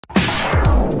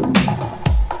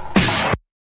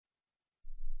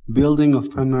Building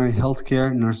of Primary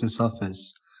Healthcare Nurse's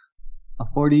Office. A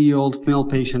 40-year-old male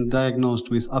patient diagnosed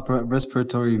with upper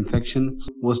respiratory infection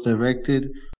was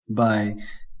directed by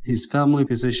his family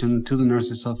physician to the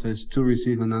nurse's office to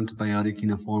receive an antibiotic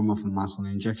in a form of a muscle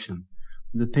injection.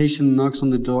 The patient knocks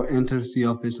on the door, enters the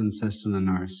office, and says to the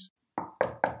nurse,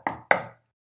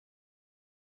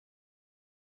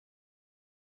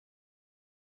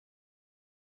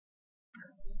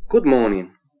 "Good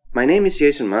morning. My name is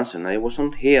Jason Manson. I was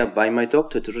sent here by my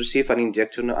doctor to receive an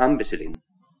injection of ampicillin."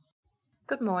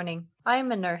 Good morning. I am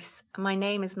a nurse and my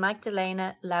name is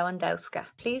Magdalena Lewandowska.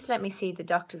 Please let me see the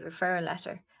doctor's referral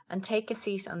letter and take a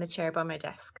seat on the chair by my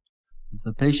desk.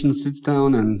 The patient sits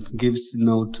down and gives the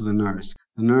note to the nurse.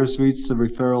 The nurse reads the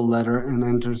referral letter and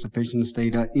enters the patient's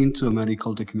data into a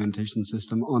medical documentation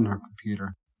system on her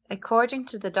computer. According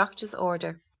to the doctor's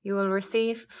order, you will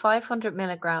receive 500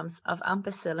 milligrams of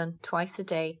ampicillin twice a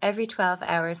day, every 12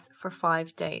 hours for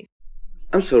 5 days.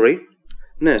 I'm sorry,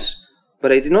 nurse,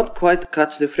 but I did not quite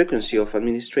catch the frequency of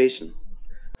administration.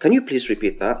 Can you please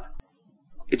repeat that?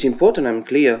 It's important I'm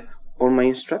clear on my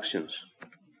instructions.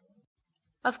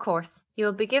 Of course, you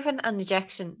will be given an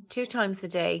injection 2 times a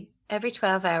day, every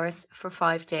 12 hours for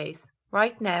 5 days.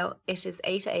 Right now it is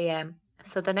 8 a.m,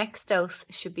 so the next dose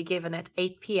should be given at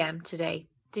 8 p.m. today.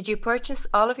 Did you purchase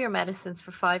all of your medicines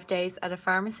for 5 days at a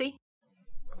pharmacy?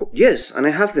 Oh, yes, and I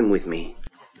have them with me.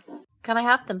 Can I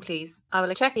have them, please? I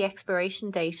will check the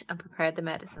expiration date and prepare the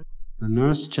medicine. The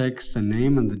nurse checks the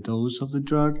name and the dose of the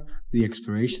drug, the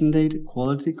expiration date,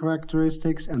 quality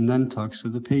characteristics, and then talks to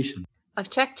the patient. I've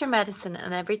checked your medicine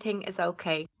and everything is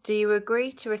okay. Do you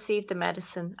agree to receive the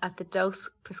medicine at the dose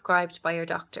prescribed by your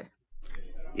doctor?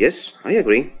 Yes, I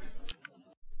agree.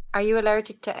 Are you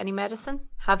allergic to any medicine?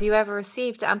 Have you ever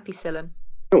received ampicillin?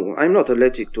 No, I'm not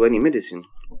allergic to any medicine.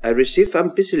 I received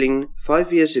ampicillin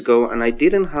 5 years ago and I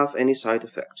didn't have any side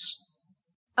effects.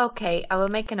 Okay, I will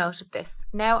make a note of this.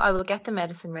 Now I will get the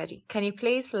medicine ready. Can you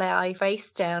please lie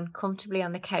face down comfortably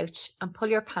on the couch and pull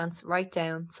your pants right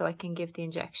down so I can give the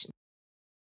injection?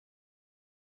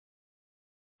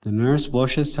 The nurse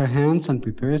washes her hands and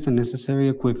prepares the necessary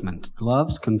equipment: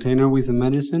 gloves, container with the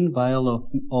medicine, vial of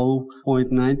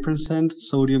 0.9%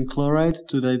 sodium chloride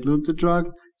to dilute the drug,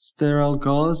 sterile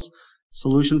gauze,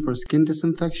 solution for skin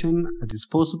disinfection, a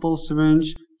disposable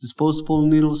syringe, disposable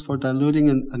needles for diluting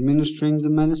and administering the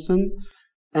medicine,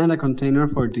 and a container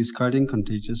for discarding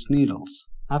contagious needles.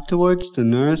 Afterwards, the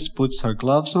nurse puts her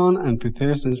gloves on and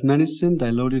prepares the medicine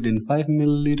diluted in 5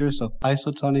 milliliters of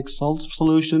isotonic salt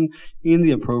solution in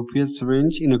the appropriate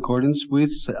syringe in accordance with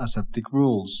aseptic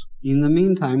rules. In the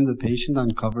meantime, the patient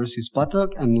uncovers his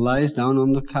buttock and lies down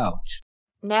on the couch.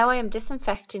 Now I am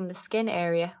disinfecting the skin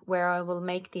area where I will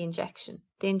make the injection.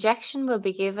 The injection will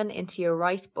be given into your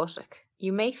right buttock.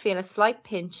 You may feel a slight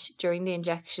pinch during the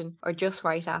injection or just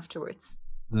right afterwards.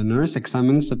 The nurse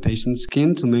examines the patient's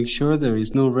skin to make sure there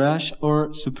is no rash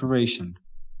or suppuration.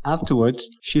 Afterwards,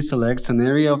 she selects an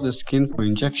area of the skin for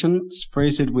injection,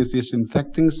 sprays it with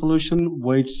disinfecting solution,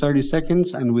 waits 30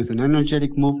 seconds, and with an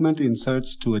energetic movement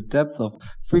inserts to a depth of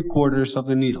 3/4 of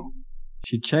the needle.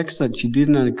 She checks that she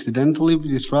didn't accidentally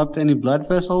disrupt any blood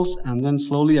vessels and then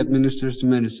slowly administers the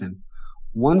medicine.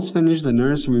 Once finished, the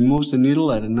nurse removes the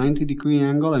needle at a 90-degree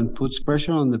angle and puts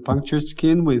pressure on the punctured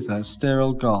skin with a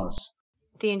sterile gauze.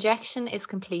 The injection is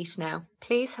complete now.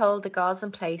 Please hold the gauze in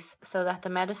place so that the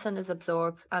medicine is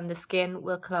absorbed and the skin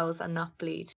will close and not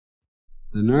bleed.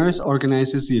 The nurse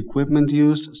organizes the equipment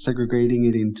used, segregating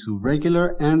it into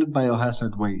regular and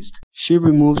biohazard waste. She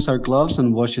removes her gloves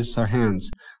and washes her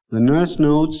hands. The nurse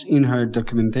notes in her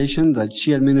documentation that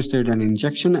she administered an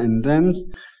injection and then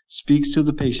speaks to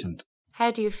the patient. How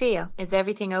do you feel? Is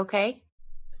everything okay?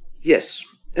 Yes,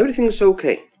 everything is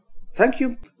okay. Thank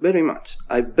you very much.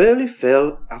 I barely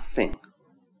felt a thing.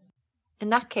 In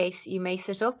that case, you may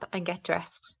sit up and get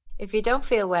dressed. If you don't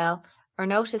feel well or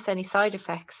notice any side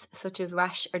effects such as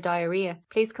rash or diarrhea,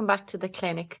 please come back to the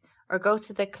clinic or go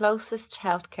to the closest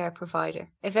healthcare provider.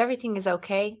 If everything is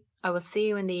okay, I will see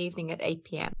you in the evening at 8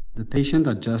 p.m. The patient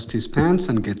adjusts his pants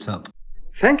and gets up.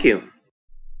 Thank you.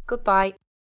 Goodbye.